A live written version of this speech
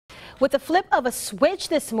With the flip of a switch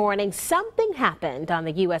this morning, something happened on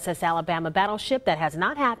the USS Alabama battleship that has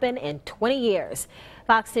not happened in 20 years.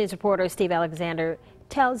 Fox News reporter Steve Alexander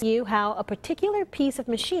tells you how a particular piece of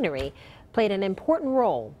machinery played an important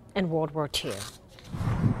role in World War II.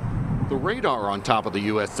 The radar on top of the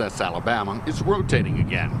USS Alabama is rotating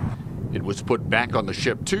again. It was put back on the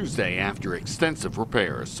ship Tuesday after extensive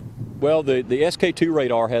repairs. Well, the SK2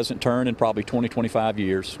 radar hasn't turned in probably 20-25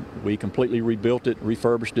 years. We completely rebuilt it,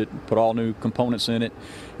 refurbished it, put all new components in it,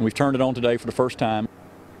 and we've turned it on today for the first time.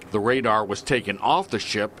 The radar was taken off the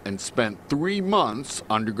ship and spent 3 months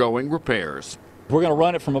undergoing repairs. We're going to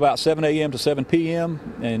run it from about 7 a.m. to 7 p.m.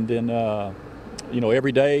 and then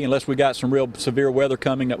every day, unless we got some real severe weather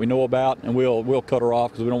coming that we know about, and we'll cut her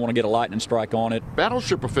off because we don't want to get a lightning strike on it.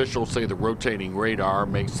 Battleship officials say the rotating radar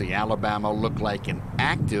makes the Alabama look like an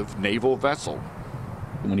active naval vessel.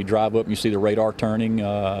 When you drive up and you see the radar turning,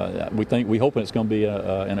 we hoping it's going to be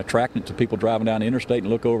an attractant to people driving down the interstate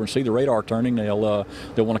and look over and see the radar turning. They'll want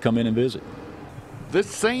to come in and visit. This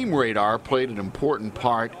same radar played an important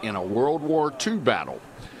part in a World War II battle.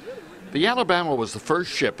 The Alabama was the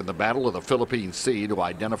first ship in the Battle of the Philippine Sea to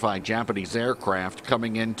identify Japanese aircraft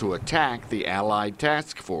coming in to attack the Allied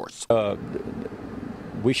task force.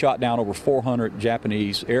 We shot down over 400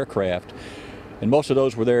 Japanese aircraft, and most of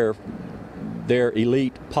those were their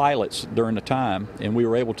elite pilots during the time, and we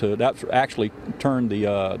were able to. That actually turned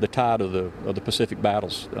the tide of the Pacific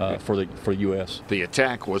battles for the U.S. The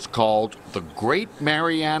attack was called the Great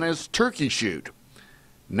Marianas Turkey Shoot.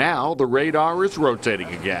 Now the radar is rotating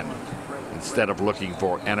again. Instead of looking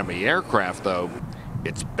for enemy aircraft, though,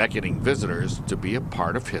 it's beckoning visitors to be a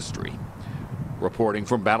part of history. Reporting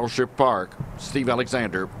from Battleship Park, Steve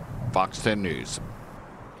Alexander, Fox 10 News.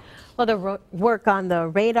 Well, the work on the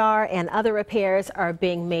radar and other repairs are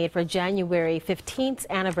being made for January 15th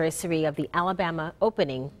anniversary of the Alabama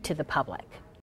opening to the public.